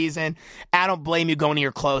in the season. I don't blame you going to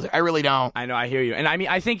your closer. I really don't. I know, I hear you. And I mean,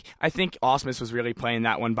 I think Ausmus was really playing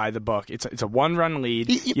that one by the book. It's a 1-run lead.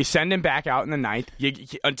 You send him back out in the 9th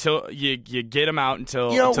until you get him out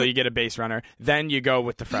until you get a base runner. Then you go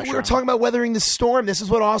with the fresh We were talking about weathering the storm. This is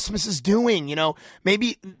what Ausmus is doing.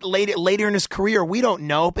 Maybe later in his career, we don't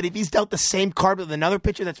know, but if he's dealt the same card with another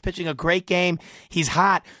pitcher that's pitching a great game, he's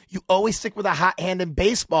hot. You always stick with a hot hand in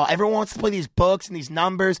baseball. Everyone wants to play these books and these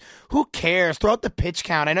numbers. Who cares? Throw out the pitch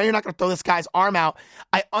count. I know you're not going to throw this guy's arm out.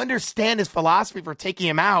 I understand his philosophy for taking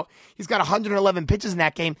him out. He's got 111 pitches in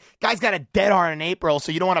that game. Guy's got a dead arm in April,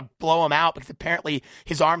 so you don't want to blow him out because apparently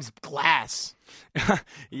his arm's glass.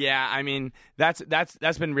 Yeah, I mean, that's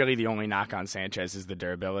been really the only knock on Sanchez is the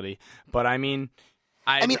durability. But I mean,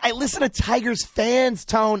 I listen to Tigers fans,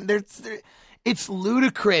 Tone. It's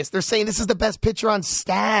ludicrous. They're saying this is the best pitcher on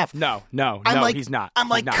staff. No, he's not. I'm like, He's not.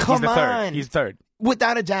 come on. He's third.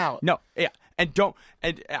 Without a doubt. No, yeah. And don't.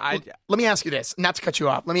 And let me ask you this, not to cut you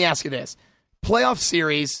off. Let me ask you this. Playoff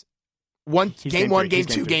series, game 1, game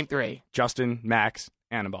 2, game 3. Justin, Max,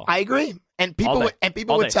 Anibal. I agree. And people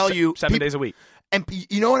would tell you 7 days a week. And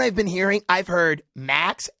you know what I've been hearing? I've heard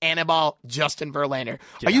Max, Anibal, Justin Verlander.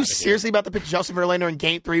 Are you seriously about to pitch Justin Verlander in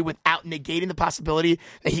game 3 without negating the possibility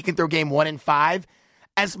that he can throw game 1 and 5?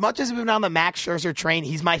 As much as we've been on the Max Scherzer train,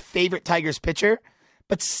 he's my favorite Tigers pitcher.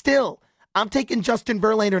 But still, I'm taking Justin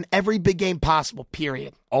Verlander in every big game possible,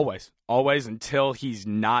 period. Always until he's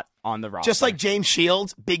not on the roster. Just like James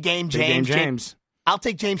Shields, big game James. I'll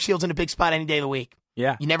take James Shields in a big spot any day of the week.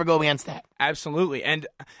 Yeah. You never go against that. Absolutely. And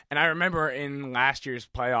I remember in last year's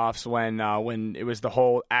playoffs when it was the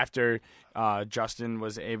whole after Justin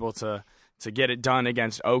was able to get it done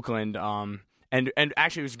against Oakland, and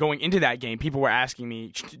actually it was going into that game, people were asking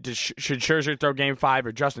me, should Scherzer throw game 5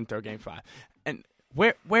 or Justin throw game 5? And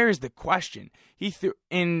where is the question? He threw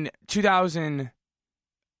in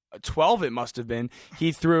 2012, it must have been.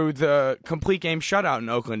 He threw the complete game shutout in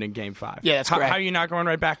Oakland in Game 5. Yeah, that's correct. How are you not going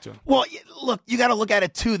right back to him? Well, look, you got to look at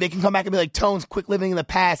it, too. They can come back and be like, Tones, quick living in the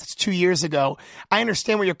past. It's 2 years ago. I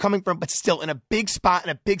understand where you're coming from, but still, in a big spot, in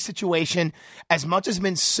a big situation, as much as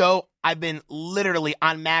I've been literally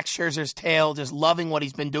on Max Scherzer's tail, just loving what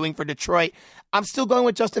he's been doing for Detroit. I'm still going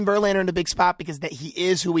with Justin Verlander in the big spot because he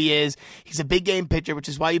is who he is. He's a big game pitcher, which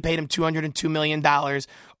is why you paid him $202 million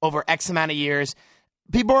over X amount of years.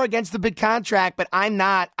 People are against the big contract, but I'm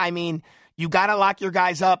not. I mean, you got to lock your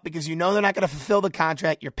guys up because you know they're not going to fulfill the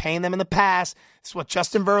contract. You're paying them in the past. It's what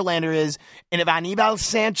Justin Verlander is. And if Anibal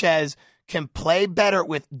Sanchez can play better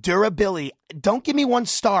with durability, don't give me one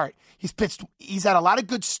start. He's had a lot of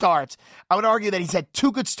good starts. I would argue that he's had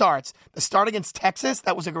 2 good starts. The start against Texas,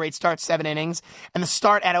 that was a great start, 7 innings. And the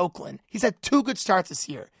start at Oakland. He's had 2 good starts this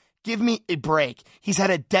year. Give me a break. He's had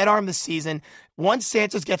a dead arm this season. Once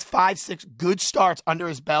Sanchez gets 5-6 good starts under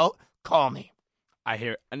his belt, call me. I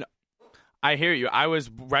hear you. I was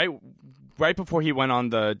right before he went on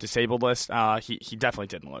the disabled list. He definitely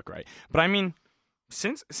didn't look right. But I mean,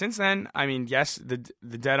 since then, I mean, yes, the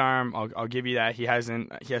dead arm. I'll give you that. He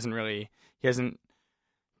hasn't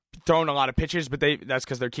thrown a lot of pitches, but that's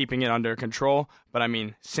because they're keeping it under control. But I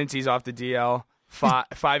mean, since he's off the DL.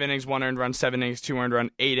 5 innings, 1 earned run, 7 innings, 2 earned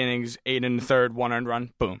run, 8 innings, 8 in the third, 1 earned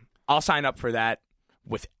run. Boom. I'll sign up for that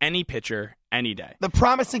with any pitcher, any day. The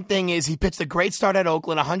promising thing is he pitched a great start at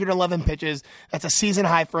Oakland, 111 pitches. That's a season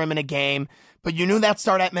high for him in a game. But you knew that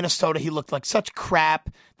start at Minnesota, he looked like such crap.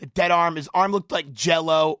 The dead arm, his arm looked like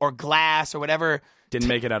Jell-O or glass or whatever. Didn't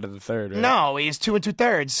make it out of the third, right? No, he's 2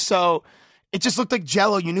 2/3. So it just looked like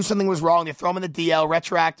Jell-O. You knew something was wrong. They throw him in the DL,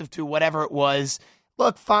 retroactive to whatever it was.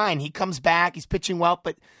 Look, fine. He comes back. He's pitching well,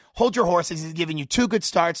 but hold your horses. He's giving you 2 good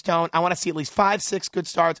starts, Tone. I want to see at least 5-6 good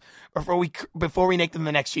starts before we make them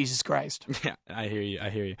the next Jesus Christ. Yeah, I hear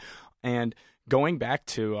you. And going back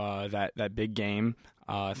to that big game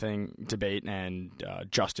thing debate and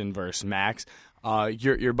Justin versus Max,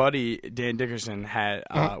 your buddy Dan Dickerson had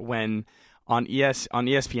when. On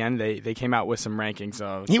ESPN, they came out with some rankings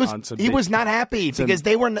of he was not happy because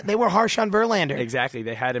they were harsh on Verlander. Exactly,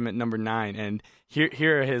 they had him at number 9, and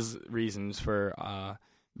here are his reasons for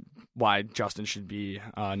why Justin should be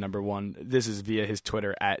number 1. This is via his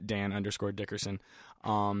Twitter at Dan_Dickerson.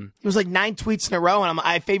 It was like 9 tweets in a row, and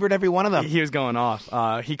I favored every one of them. He was going off.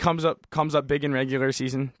 He comes up big in regular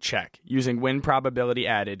season. Check. Using win probability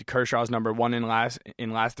added, Kershaw's number 1 in last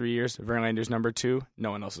 3 years. Verlander's number 2.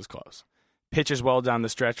 No one else is close. Pitches well down the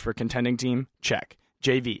stretch for contending team? Check.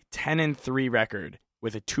 JV, 10-3 record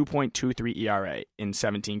with a 2.23 ERA in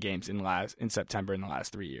 17 games in September in the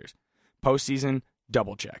last 3 years. Postseason?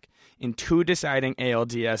 Double check. In 2 deciding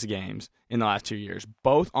ALDS games in the last 2 years,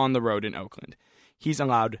 both on the road in Oakland, he's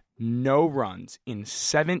allowed no runs in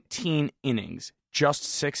 17 innings, just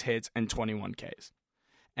 6 hits and 21 Ks.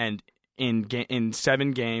 And in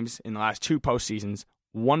 7 games in the last 2 postseasons,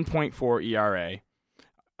 1.4 ERA,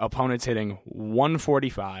 opponents hitting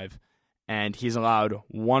 145, and he's allowed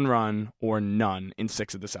 1 run or none in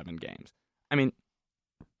 6 of the 7 games. I mean,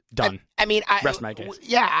 done. Rest my case.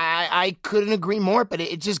 Yeah, I couldn't agree more, but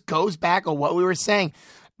it just goes back on what we were saying.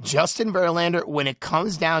 Justin Verlander, when it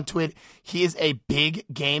comes down to it, he is a big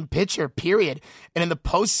game pitcher, period. And in the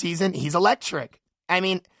postseason, he's electric. I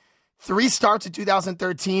mean, 3 starts in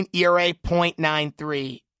 2013, ERA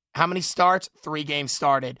 .93. How many starts? 3 games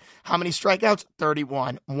started. How many strikeouts?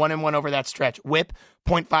 31. 1-1 over that stretch. WHIP,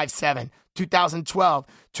 .57. 2012,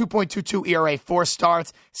 2.22 ERA, 4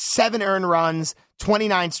 starts, 7 earned runs,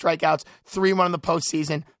 29 strikeouts, 3-1 in the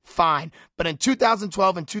postseason, fine. But in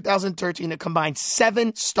 2012 and 2013, it combined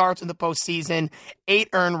 7 starts in the postseason, 8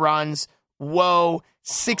 earned runs. Whoa,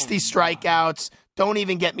 60 strikeouts. Don't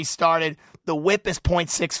even get me started. The whip is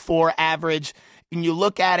 .64 average. And you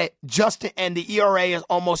look at it, and the ERA is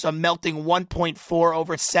almost a melting 1.4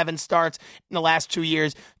 over 7 starts in the last 2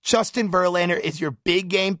 years. Justin Verlander is your big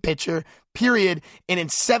game pitcher, period. And in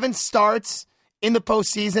 7 starts in the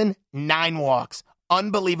postseason, 9 walks.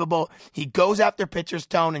 Unbelievable. He goes after pitchers,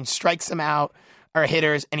 Tone, and strikes them out, or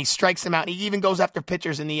hitters, and he strikes them out. And he even goes after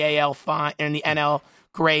pitchers in the AL, fine, and in the NL.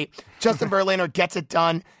 Great. Justin Verlander gets it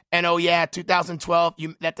done. And, 2012,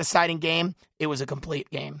 that deciding game, it was a complete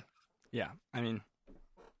game. Yeah, I mean,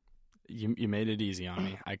 you made it easy on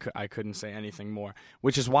me. I couldn't say anything more,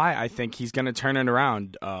 which is why I think he's going to turn it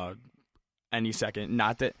around any second.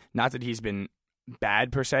 Not that he's been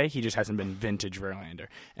bad per se, he just hasn't been vintage Verlander.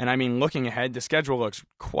 And I mean, looking ahead, the schedule looks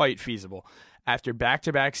quite feasible. After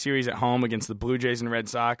back-to-back series at home against the Blue Jays and Red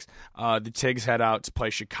Sox, the Tigs head out to play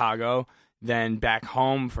Chicago, then back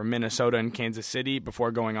home for Minnesota and Kansas City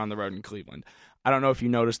before going on the road in Cleveland. I don't know if you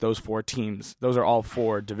noticed those 4 teams. Those are all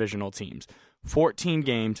 4 divisional teams. 14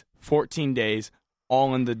 games, 14 days,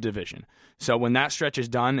 all in the division. So when that stretch is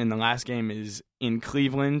done and the last game is in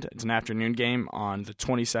Cleveland, it's an afternoon game on the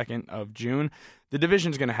 22nd of June, the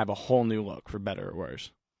division's going to have a whole new look, for better or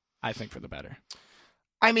worse. I think for the better.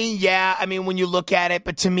 I mean, yeah. I mean, when you look at it,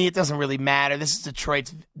 but to me, it doesn't really matter. This is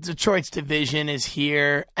Detroit's division is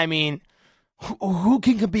here. I mean, who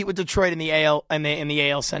can compete with Detroit in the AL and in the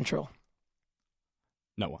AL Central?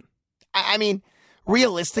 No one. I mean,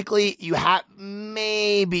 realistically,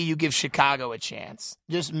 maybe you give Chicago a chance,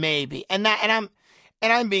 just maybe, and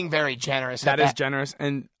I'm being very generous. That is generous,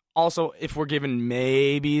 and also if we're giving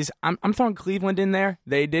maybes, I'm throwing Cleveland in there.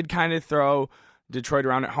 They did kind of throw Detroit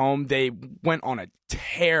around at home. They went on a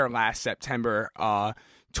tear last September to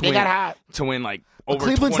win like over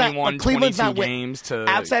Cleveland's 21, not, Cleveland's 22 not games. To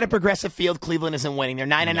outside of Progressive Field, Cleveland isn't winning. They're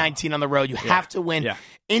 9-19 on the road. You have to win. Yeah.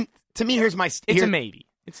 To me, here's my. It's a maybe.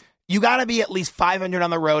 You got to be at least 500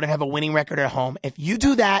 on the road and have a winning record at home. If you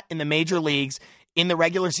do that in the major leagues in the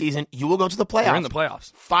regular season, you will go to the playoffs. You're in the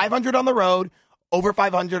playoffs. 500 on the road, over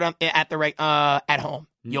 500 at home.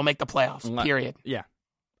 You'll make the playoffs. Period. Yeah.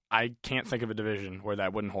 I can't think of a division where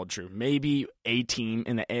that wouldn't hold true. Maybe a team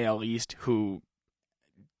in the AL East who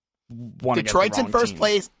won Detroit's in first teams.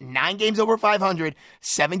 place, 9 games over 500,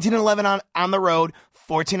 17-11 on the road,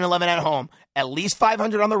 14-11 at home. At least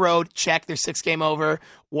 500 on the road, check. They're 6-game over.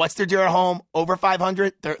 What's their deal at home? Over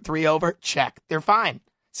 500, 3 over, check. They're fine.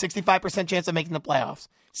 65% chance of making the playoffs.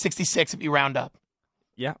 66 if you round up.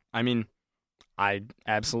 Yeah, I mean, I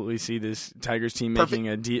absolutely see this Tigers team making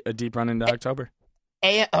a deep run into October.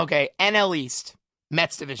 NL East,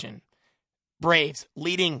 Mets division. Braves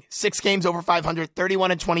leading 6 games over 500,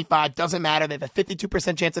 31-25. Doesn't matter. They have a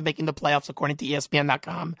 52% chance of making the playoffs according to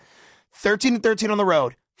ESPN.com. 13-13 on the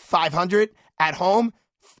road, 500 at home,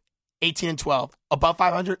 18-12. Above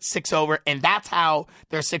 500, 6 over, and that's how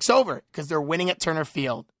they're 6 over because they're winning at Turner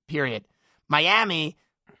Field. Period. Miami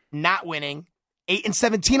not winning,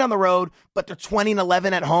 8-17 on the road, but they're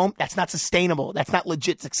 20-11 at home. That's not sustainable. That's not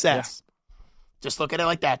legit success. Yeah. Just look at it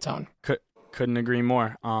like that, Tone. Couldn't agree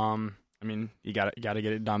more. I mean, you got to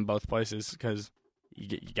get it done both places because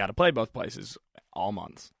you got to play both places all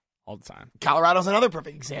months, all the time. Colorado's another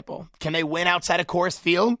perfect example. Can they win outside of Coors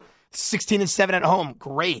Field? 16-7 at home,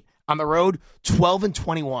 great. On the road,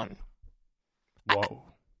 12-21. Whoa.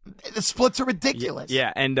 The splits are ridiculous.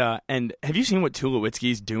 Yeah, and have you seen what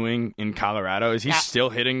Tulowitzki's doing in Colorado? Is he still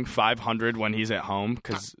hitting 500 when he's at home?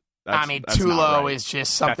 Because Tulo is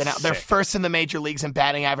just something else. They're sick. First in the major leagues in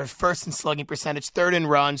batting average, first in slugging percentage, third in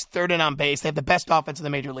runs, third in on base. They have the best offense in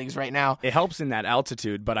the major leagues right now. It helps in that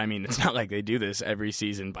altitude, but I mean, it's not like they do this every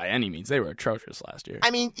season by any means. They were atrocious last year.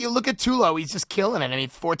 I mean, you look at Tulo, he's just killing it. I mean,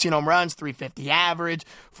 14 home runs, 350 average,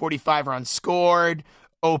 45 runs scored,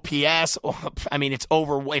 OPS. I mean, it's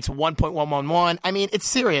 1.111. I mean, it's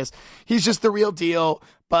serious. He's just the real deal,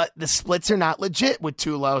 but the splits are not legit with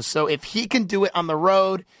Tulo. So if he can do it on the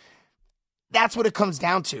road, that's what it comes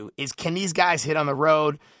down to, is can these guys hit on the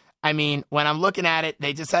road? I mean, when I'm looking at it,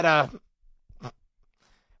 they just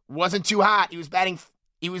wasn't too hot. He was batting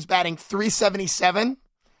 377.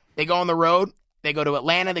 They go on the road. They go to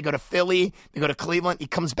Atlanta. They go to Philly. They go to Cleveland. He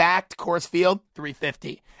comes back to Coors Field,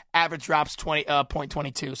 350. Average drops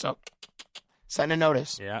 0.22. So, something to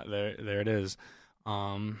notice. Yeah, there it is.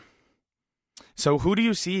 So who do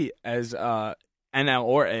you see as NL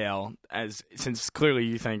or AL, since clearly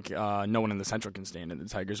you think no one in the Central can stand in the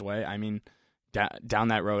Tigers' way? I mean, down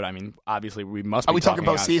that road, I mean, obviously we must be. Are we talking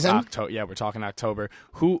postseason? Yeah, we're talking October.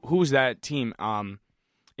 Who's that team?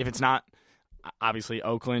 if it's not, obviously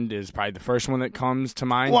Oakland is probably the first one that comes to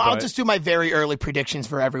mind. Well, I'll just do my very early predictions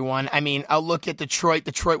for everyone. I mean, I'll look at Detroit.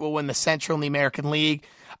 Detroit will win the Central and the American League.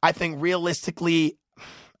 I think realistically,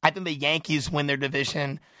 the Yankees win their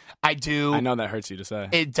division. I do. I know that hurts you to say.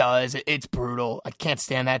 It does. It's brutal. I can't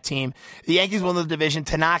stand that team. The Yankees win the division.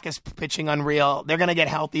 Tanaka's pitching unreal. They're going to get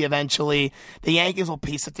healthy eventually. The Yankees will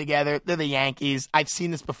piece it together. They're the Yankees. I've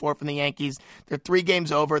seen this before from the Yankees. They're 3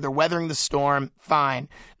 games over. They're weathering the storm. Fine.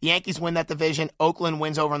 The Yankees win that division. Oakland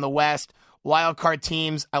wins over in the West. Wild card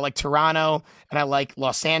teams, I like Toronto and I like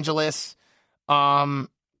Los Angeles.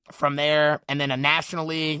 From there, and then a National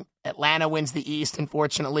League, Atlanta wins the East,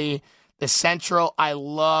 unfortunately. The Central, I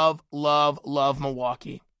love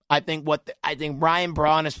Milwaukee. I think Ryan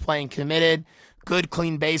Braun is playing committed, good,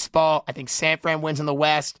 clean baseball. I think San Fran wins in the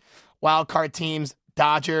West. Wild card teams,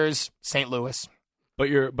 Dodgers, St. Louis. But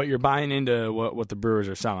you're buying into what the Brewers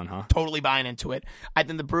are selling, huh? Totally buying into it. I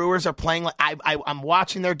think the Brewers are playing like I'm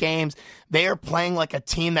watching their games. They are playing like a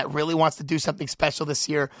team that really wants to do something special this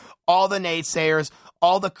year. All the naysayers,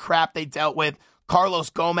 all the crap they dealt with. Carlos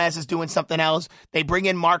Gomez is doing something else. They bring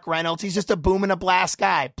in Mark Reynolds. He's just a boom and a blast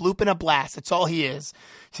guy. Bloop and a blast. That's all he is.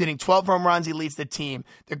 He's hitting 12 home runs. He leads the team.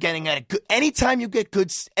 They're getting at a good. Anytime you get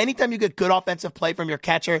good offensive play from your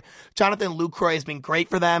catcher, Jonathan Lucroy has been great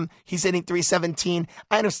for them. He's hitting .317.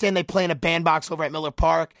 I understand they play in a bandbox over at Miller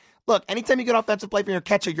Park. Look, anytime you get offensive play from your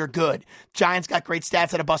catcher, you're good. Giants got great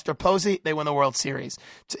stats out of Buster Posey. They win the World Series.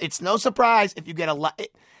 It's no surprise if you get a lot.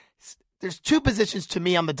 There's 2 positions to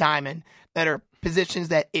me on the diamond that are positions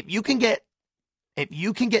that if you can get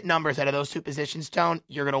numbers out of those 2 positions, Tone,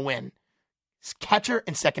 you're going to win. It's catcher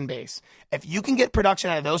and second base. If you can get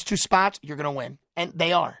production out of those 2 spots, you're going to win. And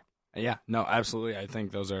they are. Yeah, no, absolutely. I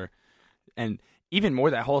think those are, and even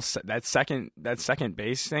more that second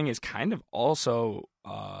base thing is kind of also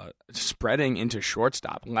spreading into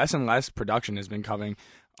shortstop. Less and less production has been coming.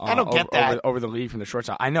 I don't get that. Over the league from the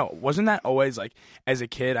shortstop. I know. Wasn't that always like, as a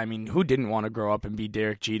kid, I mean, who didn't want to grow up and be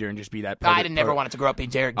Derek Jeter and just be that? I never wanted to grow up and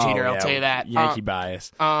be Derek Jeter, I'll tell you that. Yankee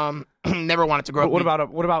bias. Never wanted to grow up.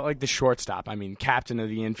 What about like the shortstop? I mean, captain of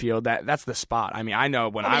the infield, that's the spot. I mean, I know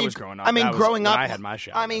when I was growing up. Growing up, I had my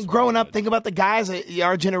shot. Growing up, think about the guys,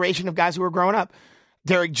 our generation of guys who were growing up.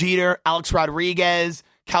 Derek Jeter, Alex Rodriguez,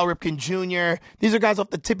 Cal Ripken Jr. These are guys off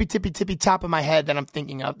the tippy top of my head that I'm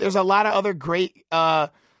thinking of. There's a lot of other great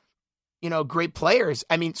great players.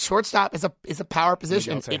 I mean, shortstop is a power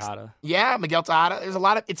position. Miguel Tejada. Miguel Tejada. There's a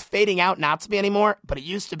lot of, it's fading out not to be anymore, but it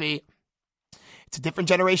used to be. It's a different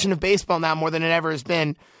generation of baseball now more than it ever has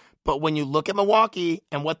been. But when you look at Milwaukee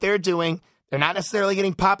and what they're doing, they're not necessarily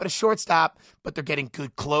getting pop at a shortstop, but they're getting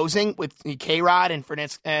good closing with K-Rod and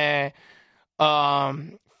Francisco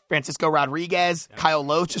Rodriguez. Yeah. Kyle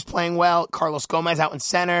Loach is playing well. Carlos Gomez out in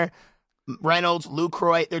center. Reynolds,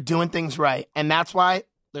 Lucroy, they're doing things right. And that's why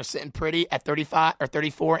they're sitting pretty at 35 or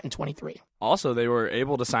 34 and 23. Also, they were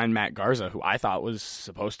able to sign Matt Garza, who I thought was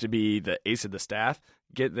supposed to be the ace of the staff.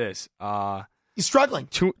 Get this. He's struggling.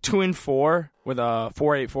 2-4 with a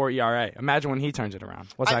 4.84 ERA. Imagine when he turns it around.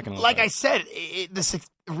 What's that going to look like? Like I said,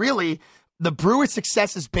 the Brewers'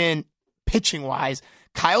 success has been pitching-wise.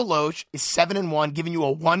 Kyle Loach is 7-1, giving you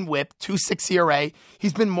a 1 whip, 2.6 ERA.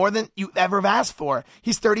 He's been more than you ever have asked for.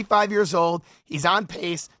 He's 35 years old. He's on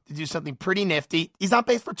pace to do something pretty nifty. He's on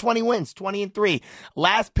pace for 20 wins, 20-3.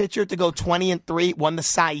 Last pitcher to go 20-3 won the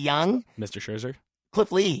Cy Young. Mr. Scherzer?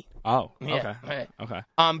 Cliff Lee. Oh, yeah. Okay.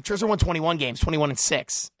 Scherzer won 21 games,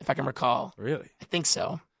 21-6, if I can recall. Really? I think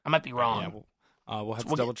so. I might be wrong. Yeah, we'll have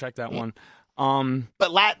to double check that one.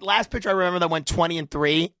 But last pitcher I remember that went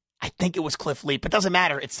 20-3. I think it was Cliff Lee, but doesn't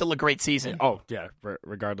matter. It's still a great season. Oh yeah,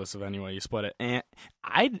 regardless of any way you split it. And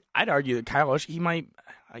I'd argue that Kyle Loach, he might.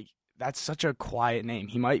 That's such a quiet name.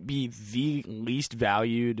 He might be the least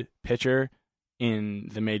valued pitcher in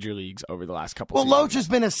the major leagues over the last couple. Well, seasons. Loach has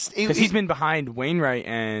been because he's been behind Wainwright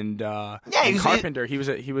and Carpenter. He was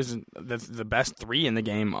the best 3 in the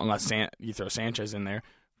game, unless you throw Sanchez in there.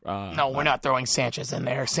 No, we're not throwing Sanchez in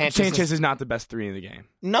there. Sanchez is not the best 3 in the game.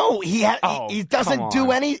 No, he doesn't do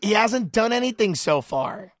any. He hasn't done anything so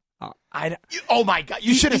far. Oh my God!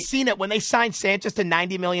 You should have seen it when they signed Sanchez to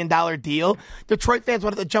 $90 million deal. Detroit fans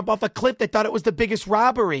wanted to jump off a cliff. They thought it was the biggest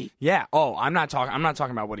robbery. Yeah. Oh, I'm not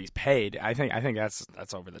talking about what he's paid. I think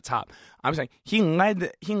that's over the top. I'm saying he led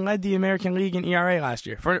the American League in ERA last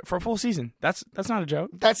year for a full season. That's not a joke.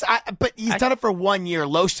 But he's done it for 1 year.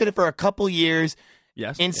 Loesch did it for a couple years.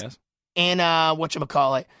 Yes. In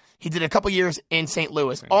whatchamacallit, he did a couple years in St.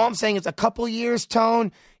 Louis. All I'm saying is a couple years,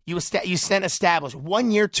 Tone, You sent established.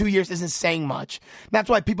 1 year, 2 years isn't saying much. That's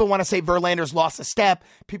why people want to say Verlander's lost a step.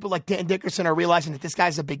 People like Dan Dickerson are realizing that this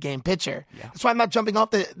guy's a big game pitcher. Yeah. That's why I'm not jumping off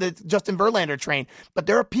the Justin Verlander train. But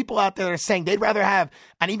there are people out there that are saying they'd rather have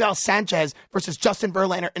Anibal Sanchez versus Justin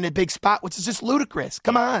Verlander in a big spot, which is just ludicrous.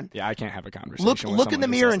 Come on. Yeah, I can't have a conversation. Look in the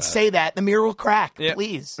mirror and say that. The mirror will crack,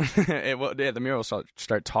 please. The mirror will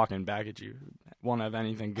start talking back at you. Won't have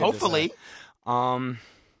anything good Hopefully. to say.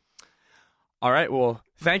 All right, well,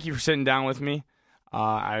 thank you for sitting down with me.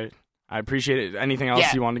 I appreciate it. Anything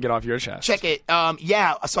else you want to get off your chest? Check it.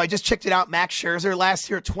 So I just checked it out. Max Scherzer last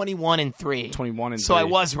year, 21-3. 21-3. So I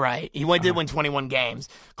was right. He did win 21 games.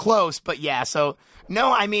 Close, but yeah. So,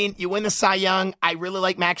 no, I mean, you win the Cy Young. I really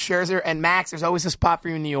like Max Scherzer. And Max, there's always a spot for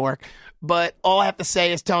you in New York. But all I have to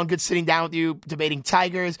say is, Tone, good sitting down with you, debating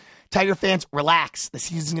Tigers. Tiger fans, relax. The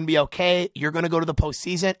season's going to be okay. You're going to go to the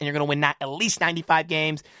postseason, and you're going to win at least 95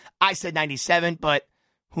 games. I said 97, but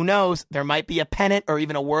who knows? There might be a pennant or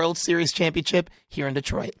even a World Series championship here in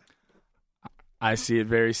Detroit. I see it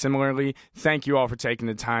very similarly. Thank you all for taking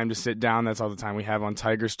the time to sit down. That's all the time we have on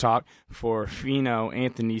Tigers Talk. For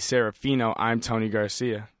Anthony Serafino, I'm Tony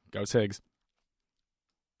Garcia. Go Tigs.